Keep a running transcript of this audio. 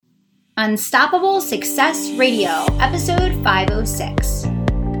Unstoppable Success Radio, episode 506.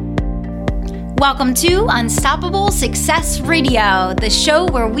 Welcome to Unstoppable Success Radio, the show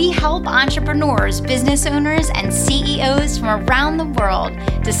where we help entrepreneurs, business owners, and CEOs from around the world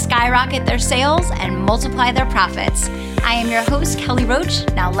to skyrocket their sales and multiply their profits. I am your host, Kelly Roach.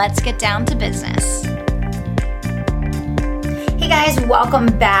 Now let's get down to business. Hey guys, welcome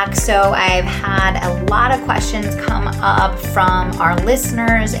back. So I've had a lot of questions come up from our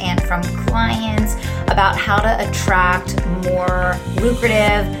listeners and from clients about how to attract more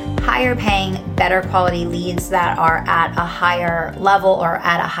lucrative, higher paying, better quality leads that are at a higher level or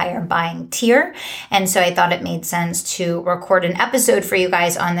at a higher buying tier. And so I thought it made sense to record an episode for you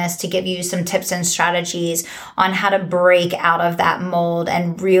guys on this to give you some tips and strategies on how to break out of that mold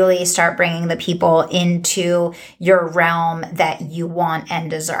and really start bringing the people into your realm that you want and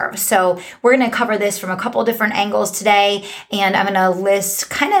deserve. So we're going to cover this from a couple different angles today, and I'm going to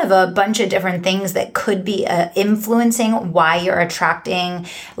list kind of a bunch of different things that could be influencing why you're attracting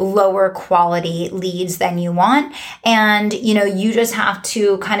lower quality leads than you want. And, you just have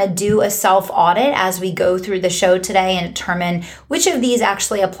to kind of do a self audit as we go through the show today and determine which of these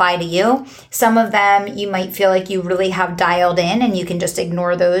actually apply to you. Some of them you might feel like you really have dialed in and you can just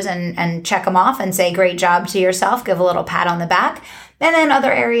ignore those and check them off and say, great job to yourself, give a little pat on the back. And then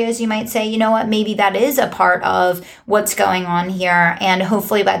other areas you might say, you know what, maybe that is a part of what's going on here. And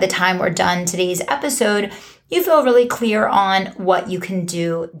hopefully by the time we're done today's episode, you feel really clear on what you can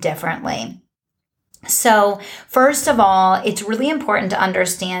do differently. So first of all, it's really important to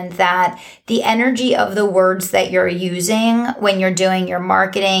understand that the energy of the words that you're using when you're doing your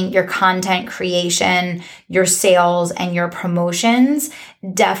marketing, your content creation, your sales, and your promotions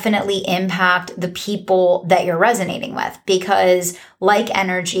definitely impact the people that you're resonating with, because like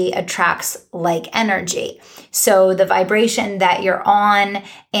energy attracts like energy. So the vibration that you're on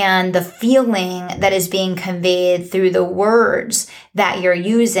and the feeling that is being conveyed through the words that you're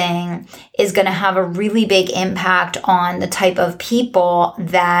using is going to have a really big impact on the type of people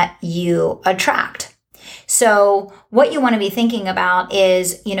that you attract. So what you want to be thinking about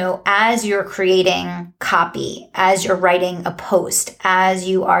is, as you're creating copy, as you're writing a post, as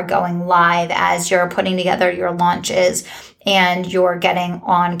you are going live, as you're putting together your launches, and you're getting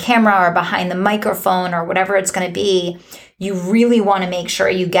on camera or behind the microphone or whatever it's going to be, you really want to make sure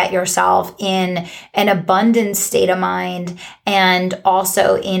you get yourself in an abundant state of mind and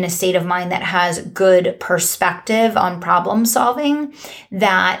also in a state of mind that has good perspective on problem solving,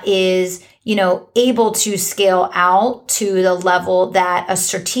 that is, able to scale out to the level that a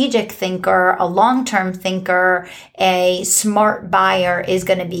strategic thinker, a long-term thinker, a smart buyer is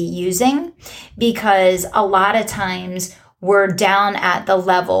going to be using. Because a lot of times we're down at the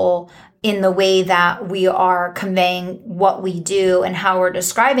level in the way that we are conveying what we do and how we're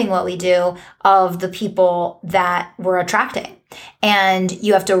describing what we do of the people that we're attracting. And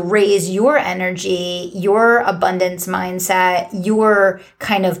you have to raise your energy, your abundance mindset, your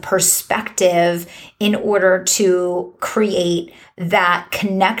kind of perspective in order to create that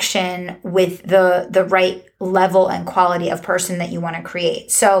connection with the right level and quality of person that you want to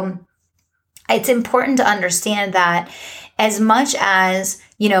create. So it's important to understand that as much as,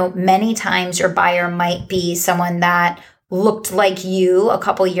 many times your buyer might be someone that looked like you a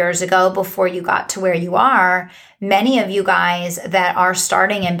couple years ago before you got to where you are, many of you guys that are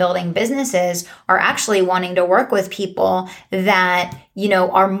starting and building businesses are actually wanting to work with people that,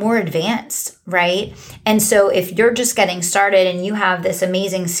 are more advanced, right? And so if you're just getting started and you have this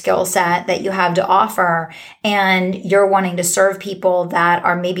amazing skill set that you have to offer, and you're wanting to serve people that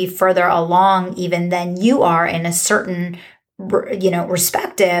are maybe further along even than you are in a certain,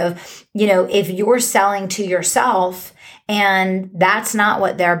 perspective, if you're selling to yourself and that's not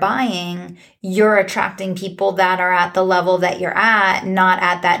what they're buying, you're attracting people that are at the level that you're at, not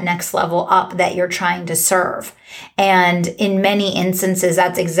at that next level up that you're trying to serve. And in many instances,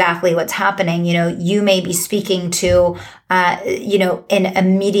 that's exactly what's happening. You may be speaking to, an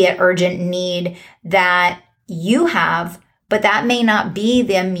immediate urgent need that you have, but that may not be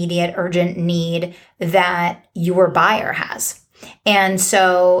the immediate urgent need that your buyer has. And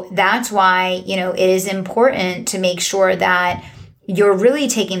so that's why, it is important to make sure that you're really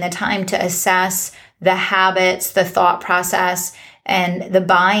taking the time to assess the habits, the thought process, and the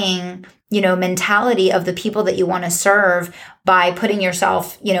buying, mentality of the people that you want to serve by putting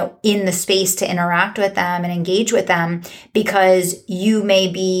yourself, in the space to interact with them and engage with them, because you may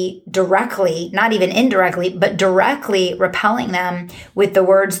be directly, not even indirectly, but directly repelling them with the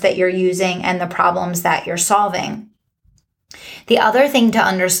words that you're using and the problems that you're solving. The other thing to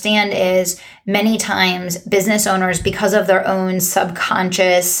understand is many times business owners, because of their own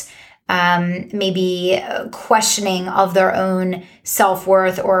subconscious maybe questioning of their own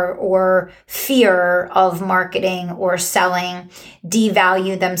self-worth or fear of marketing or selling,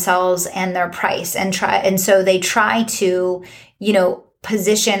 devalue themselves and their price and so they try to,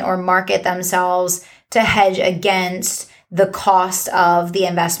 position or market themselves to hedge against the cost of the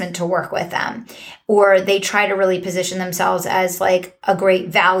investment to work with them. Or they try to really position themselves as like a great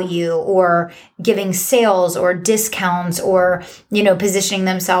value or giving sales or discounts or, positioning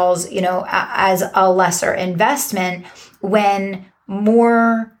themselves, as a lesser investment when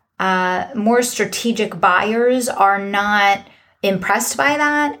more strategic buyers are not impressed by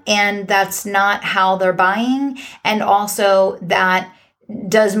that. And that's not how they're buying. And also that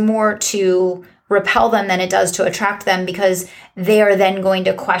does more to repel them than it does to attract them because they are then going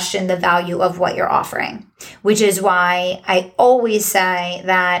to question the value of what you're offering, which is why I always say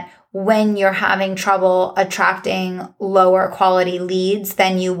that when you're having trouble attracting lower quality leads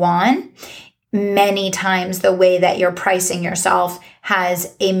than you want, many times the way that you're pricing yourself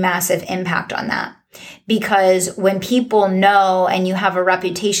has a massive impact on that. Because when people know and you have a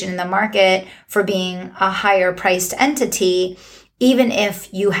reputation in the market for being a higher priced entity, even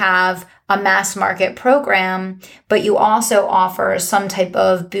if you have a mass market program, but you also offer some type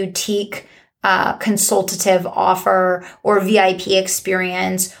of boutique consultative offer or VIP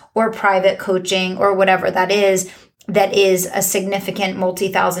experience or private coaching or whatever that is a significant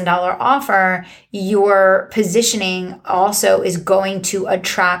multi-$1,000 offer, your positioning also is going to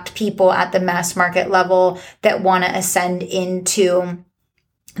attract people at the mass market level that want to ascend into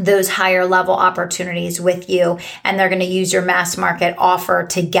those higher level opportunities with you. And they're going to use your mass market offer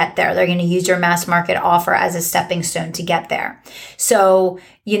to get there. They're going to use your mass market offer as a stepping stone to get there. So,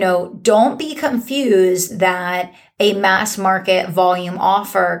 don't be confused that a mass market volume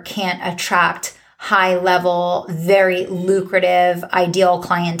offer can't attract high level, very lucrative, ideal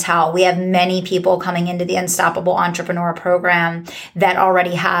clientele. We have many people coming into the Unstoppable Entrepreneur program that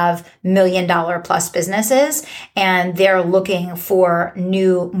already have $1 million plus businesses, and they're looking for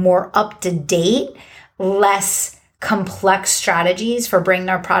new, more up-to-date, less complex strategies for bringing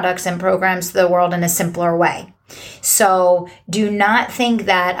their products and programs to the world in a simpler way. So do not think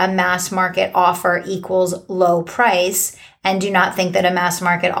that a mass market offer equals low price, and do not think that a mass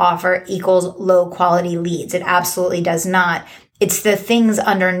market offer equals low quality leads. It absolutely does not. It's the things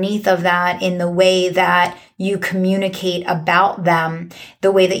underneath of that in the way that you communicate about them,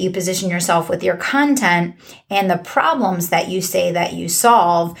 the way that you position yourself with your content, and the problems that you say that you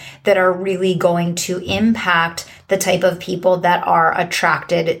solve that are really going to impact the type of people that are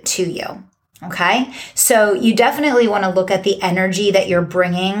attracted to you. Okay, so you definitely want to look at the energy that you're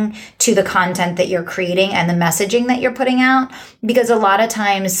bringing to the content that you're creating and the messaging that you're putting out, because a lot of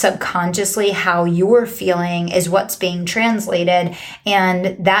times subconsciously how you're feeling is what's being translated,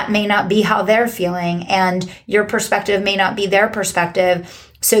 and that may not be how they're feeling, and your perspective may not be their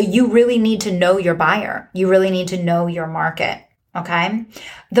perspective. So you really need to know your buyer. You really need to know your market. Okay.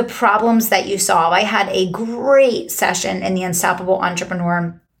 The problems that you solve. I had a great session in the Unstoppable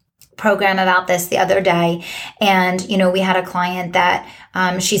Entrepreneur program about this the other day. And, we had a client that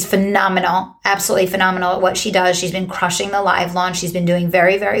she's phenomenal, absolutely phenomenal at what she does. She's been crushing the live launch. She's been doing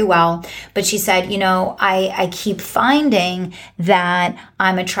very, very well. But she said, I keep finding that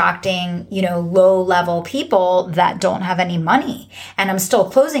I'm attracting, low level people that don't have any money. And I'm still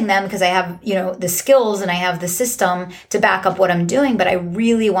closing them because I have, the skills and I have the system to back up what I'm doing. But I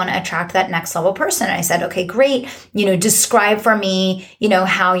really want to attract that next level person. And I said, okay, great. Describe for me,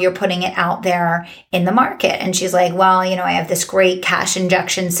 how you're putting it out there in the market. And she's like, well, I have this great cash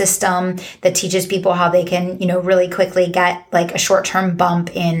injection system that teaches people how they can, really quickly get like a short-term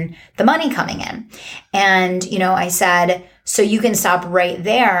bump in the money coming in. And, I said, so you can stop right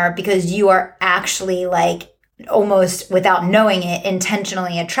there because you are actually like almost without knowing it,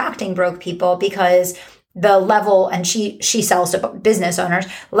 intentionally attracting broke people because the level, and she sells to business owners,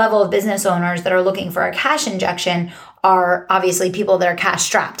 level of business owners that are looking for a cash injection are obviously people that are cash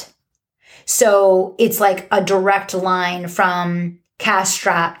strapped. So it's like a direct line from cash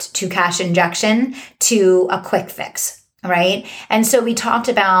strapped to cash injection to a quick fix, right? And so we talked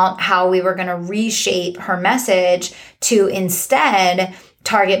about how we were going to reshape her message to instead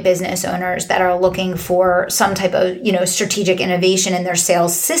target business owners that are looking for some type of, strategic innovation in their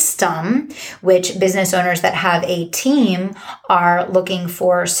sales system, which business owners that have a team are looking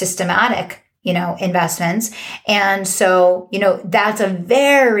for systematic investments. And so, that's a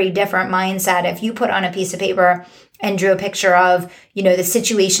very different mindset. If you put on a piece of paper and drew a picture of, the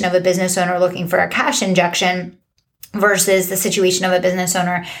situation of a business owner looking for a cash injection, versus the situation of a business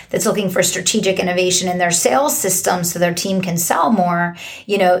owner that's looking for strategic innovation in their sales system so their team can sell more,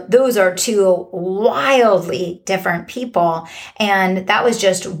 those are two wildly different people. And that was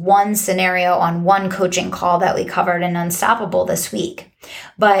just one scenario on one coaching call that we covered in Unstoppable this week.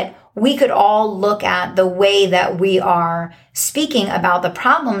 But we could all look at the way that we are speaking about the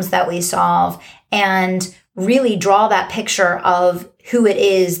problems that we solve and really draw that picture of who it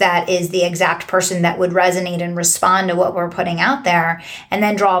is that is the exact person that would resonate and respond to what we're putting out there, and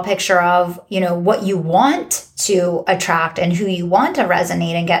then draw a picture of, what you want to attract and who you want to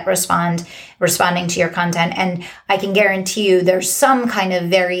resonate and get responding to your content. And I can guarantee you there's some kind of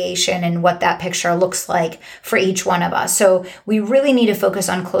variation in what that picture looks like for each one of us. So we really need to focus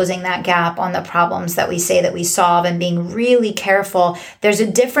on closing that gap on the problems that we say that we solve and being really careful. There's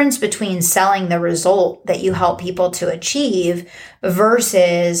a difference between selling the result that you help people to achieve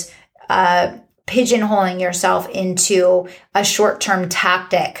versus pigeonholing yourself into a short-term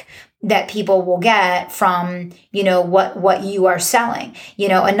tactic that people will get from, what you are selling.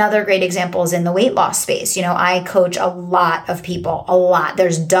 Another great example is in the weight loss space. I coach a lot of people,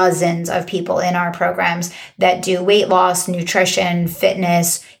 There's dozens of people in our programs that do weight loss, nutrition,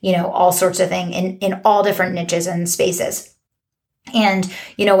 fitness, all sorts of things in all different niches and spaces. And,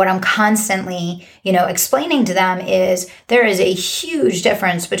 what I'm constantly, explaining to them is there is a huge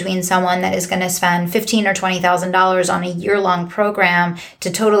difference between someone that is going to spend $15,000 or $20,000 on a year-long program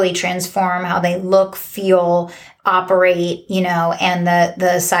to totally transform how they look, feel, operate, and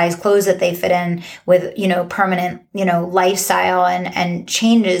the size clothes that they fit in with, permanent, lifestyle and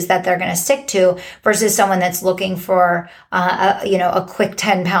changes that they're going to stick to versus someone that's looking for, a quick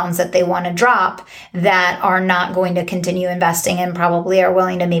 10 pounds that they want to drop that are not going to continue investing and probably are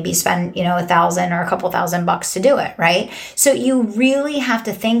willing to maybe spend, $1,000 or a couple $1,000 to do it. Right. So you really have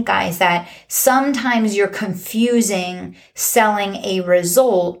to think, guys, that sometimes you're confusing selling a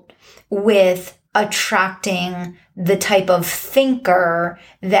result with attracting the type of thinker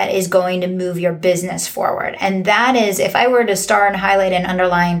that is going to move your business forward. And that is, if I were to star and highlight and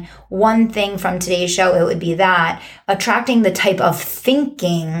underline one thing from today's show, it would be that attracting the type of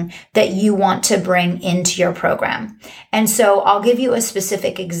thinking that you want to bring into your program. And so I'll give you a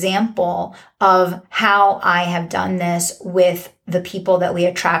specific example of how I have done this with the people that we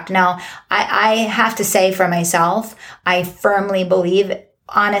attract. Now, I have to say for myself, I firmly believe,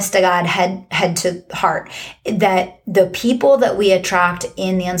 honest to God, head to heart, that the people that we attract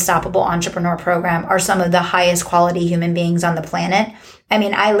in the Unstoppable Entrepreneur Program are some of the highest quality human beings on the planet. I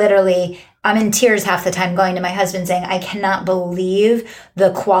mean, I'm in tears half the time going to my husband saying, I cannot believe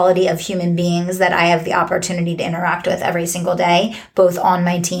the quality of human beings that I have the opportunity to interact with every single day, both on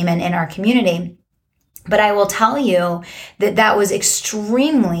my team and in our community. But I will tell you that was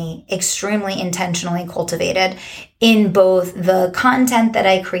extremely, extremely intentionally cultivated in both the content that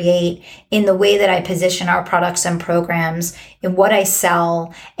I create, in the way that I position our products and programs, in what I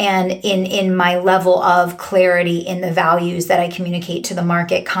sell, and in my level of clarity in the values that I communicate to the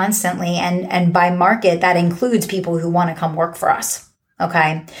market constantly. And by market, that includes people who want to come work for us.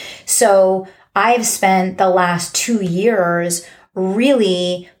 Okay. So I've spent the last 2 years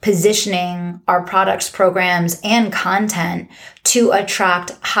really positioning our products, programs, and content to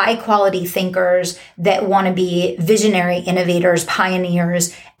attract high quality thinkers that want to be visionary innovators,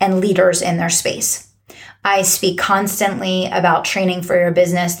 pioneers, and leaders in their space. I speak constantly about training for your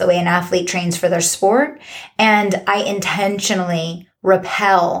business the way an athlete trains for their sport, and I intentionally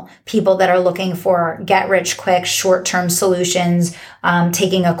repel people that are looking for get rich quick, short-term solutions,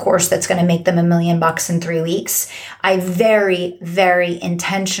 taking a course that's going to make them $1 million in 3 weeks. I very, very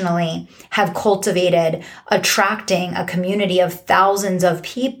intentionally have cultivated attracting a community of thousands of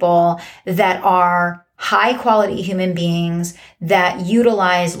people that are high quality human beings that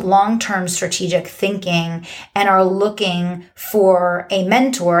utilize long-term strategic thinking and are looking for a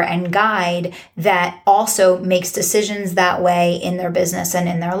mentor and guide that also makes decisions that way in their business and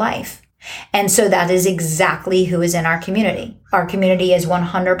in their life. And so that is exactly who is in our community. Our community is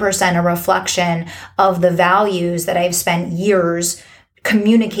 100% a reflection of the values that I've spent years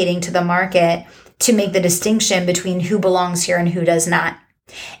communicating to the market to make the distinction between who belongs here and who does not.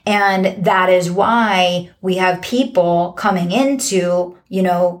 And that is why we have people coming into,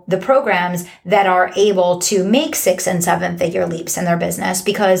 the programs that are able to make 6 and 7 figure leaps in their business,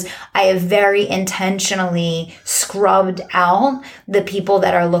 because I have very intentionally scrubbed out the people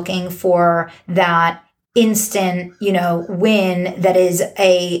that are looking for that instant, win that is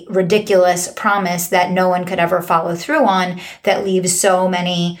a ridiculous promise that no one could ever follow through on, that leaves so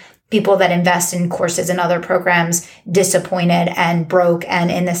many people that invest in courses and other programs disappointed and broke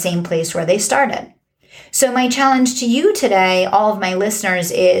and in the same place where they started. So my challenge to you today, all of my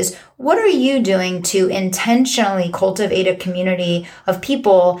listeners, is what are you doing to intentionally cultivate a community of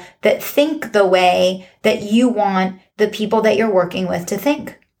people that think the way that you want the people that you're working with to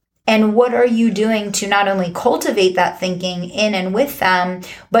think? And what are you doing to not only cultivate that thinking in and with them,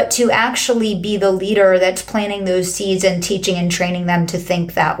 but to actually be the leader that's planting those seeds and teaching and training them to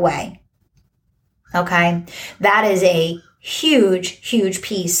think that way? Okay, that is a huge, huge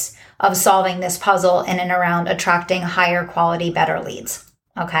piece of solving this puzzle in and around attracting higher quality, better leads.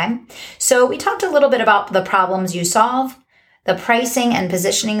 Okay, so we talked a little bit about the problems you solve, the pricing and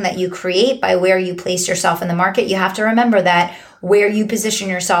positioning that you create by where you place yourself in the market. You have to remember that where you position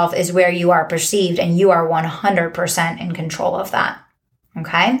yourself is where you are perceived, and you are 100% in control of that.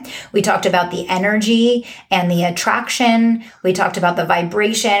 Okay. We talked about the energy and the attraction. We talked about the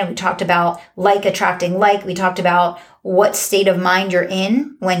vibration. We talked about like attracting like. We talked about what state of mind you're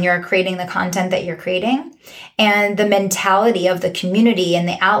in when you're creating the content that you're creating, and the mentality of the community and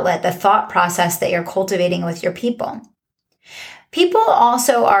the outlet, the thought process that you're cultivating with your people. People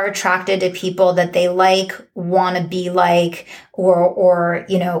also are attracted to people that they like, want to be like, or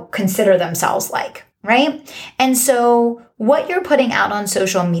consider themselves like, right? And so what you're putting out on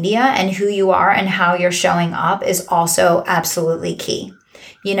social media and who you are and how you're showing up is also absolutely key.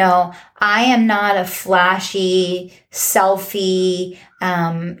 I am not a flashy selfie,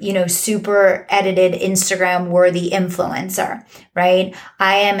 super edited Instagram worthy influencer, right?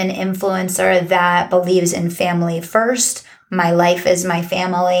 I am an influencer that believes in family first. My life is my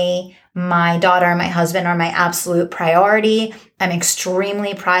family. My daughter and my husband are my absolute priority. I'm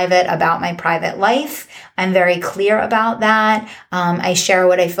extremely private about my private life. I'm very clear about that. I share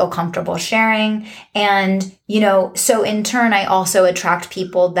what I feel comfortable sharing. And, so in turn, I also attract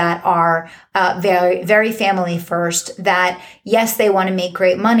people that are very, very family first, that, yes, they want to make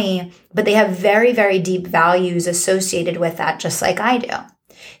great money, but they have very, very deep values associated with that, just like I do.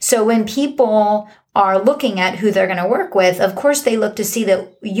 So when people are looking at who they're going to work with, of course, they look to see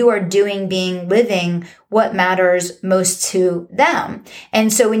that you are doing, being, living what matters most to them.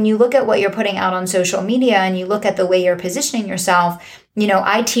 And so when you look at what you're putting out on social media and you look at the way you're positioning yourself,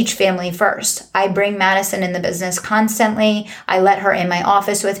 I teach family first. I bring Madison in the business constantly. I let her in my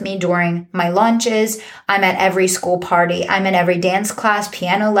office with me during my lunches. I'm at every school party. I'm in every dance class,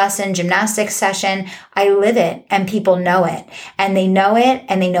 piano lesson, gymnastics session. I live it, and people know it, and they know it,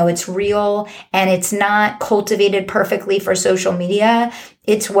 and they know it's real, and it's not cultivated perfectly for social media.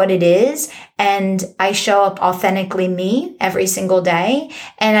 It's what it is. And I show up authentically me every single day.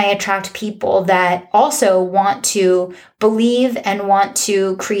 And I attract people that also want to believe and want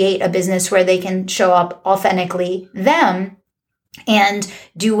to create a business where they can show up authentically them and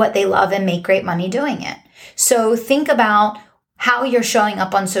do what they love and make great money doing it. So think about how you're showing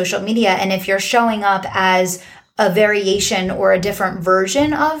up on social media. And if you're showing up as a variation or a different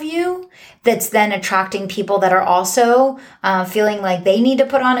version of you, that's then attracting people that are also feeling like they need to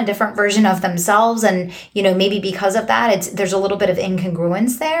put on a different version of themselves. And, maybe because of that, there's a little bit of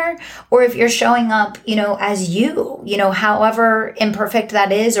incongruence there. Or if you're showing up, as you, however imperfect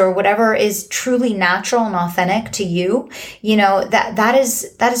that is, or whatever is truly natural and authentic to you, that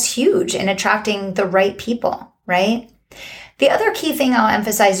is huge in attracting the right people, right? The other key thing I'll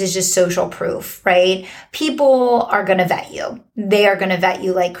emphasize is just social proof, right? People are going to vet you. They are going to vet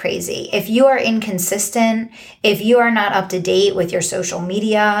you like crazy. If you are inconsistent, if you are not up to date with your social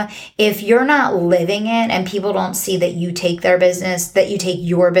media, if you're not living it and people don't see that you take their business, that you take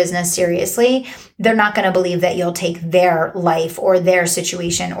your business seriously, they're not going to believe that you'll take their life or their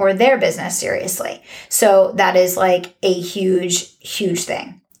situation or their business seriously. So that is like a huge, huge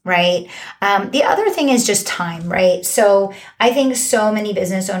thing. Right. The other thing is just time, right? So I think so many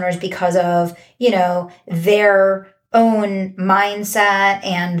business owners, because of, their own mindset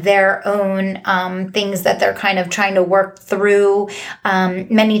and their own things that they're kind of trying to work through,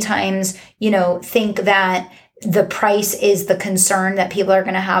 many times, think that the price is the concern that people are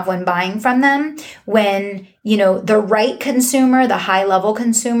going to have when buying from them, when, the right consumer, the high level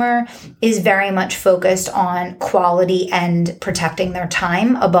consumer, is very much focused on quality and protecting their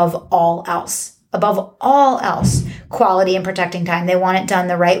time above all else. Above all else, quality and protecting time. They want it done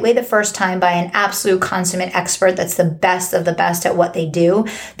the right way the first time by an absolute consummate expert that's the best of the best at what they do,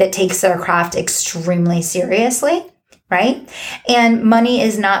 that takes their craft extremely seriously. Right? And money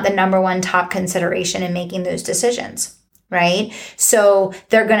is not the number one top consideration in making those decisions, right? So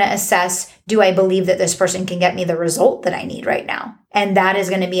they're going to assess, do I believe that this person can get me the result that I need right now? And that is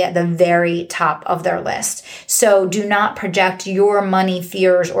going to be at the very top of their list. So do not project your money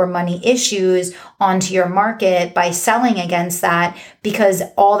fears or money issues onto your market by selling against that, because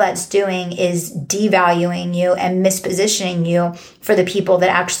all that's doing is devaluing you and mispositioning you for the people that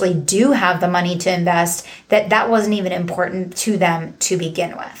actually do have the money to invest, that wasn't even important to them to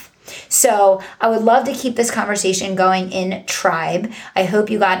begin with. So I would love to keep this conversation going in Tribe. I hope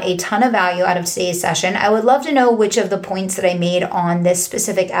you got a ton of value out of today's session. I would love to know which of the points that I made on this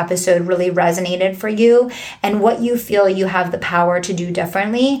specific episode really resonated for you and what you feel you have the power to do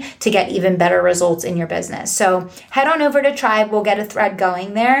differently to get even better results in your business. So head on over to Tribe. We'll get a thread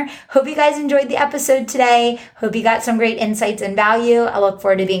going there. Hope you guys enjoyed the episode today. Hope you got some great insights and value. I look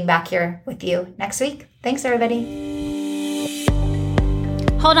forward to being back here with you next week. Thanks, everybody.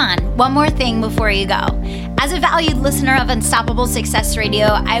 Hold on, one more thing before you go. As a valued listener of Unstoppable Success Radio,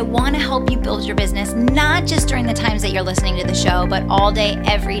 I want to help you build your business, not just during the times that you're listening to the show, but all day,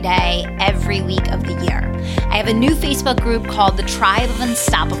 every week of the year. I have a new Facebook group called the Tribe of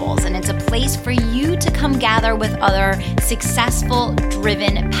Unstoppables, and it's a place for you to come gather with other successful,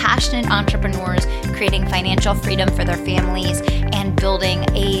 driven, passionate entrepreneurs creating financial freedom for their families and building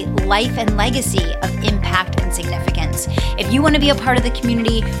a life and legacy of impact and significance. If you want to be a part of the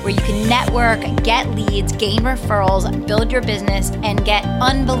community where you can network, get leads, gain referrals, build your business, and get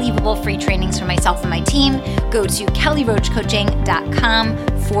unbelievable free trainings from myself and my team, go to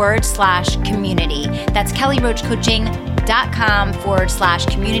kellyroachcoaching.com/community. That's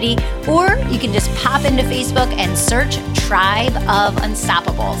kellyroachcoaching.com/community, or you can just pop into Facebook and search Tribe of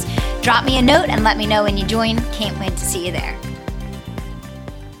Unstoppables. Drop me a note and let me know when you join. Can't wait to see you there.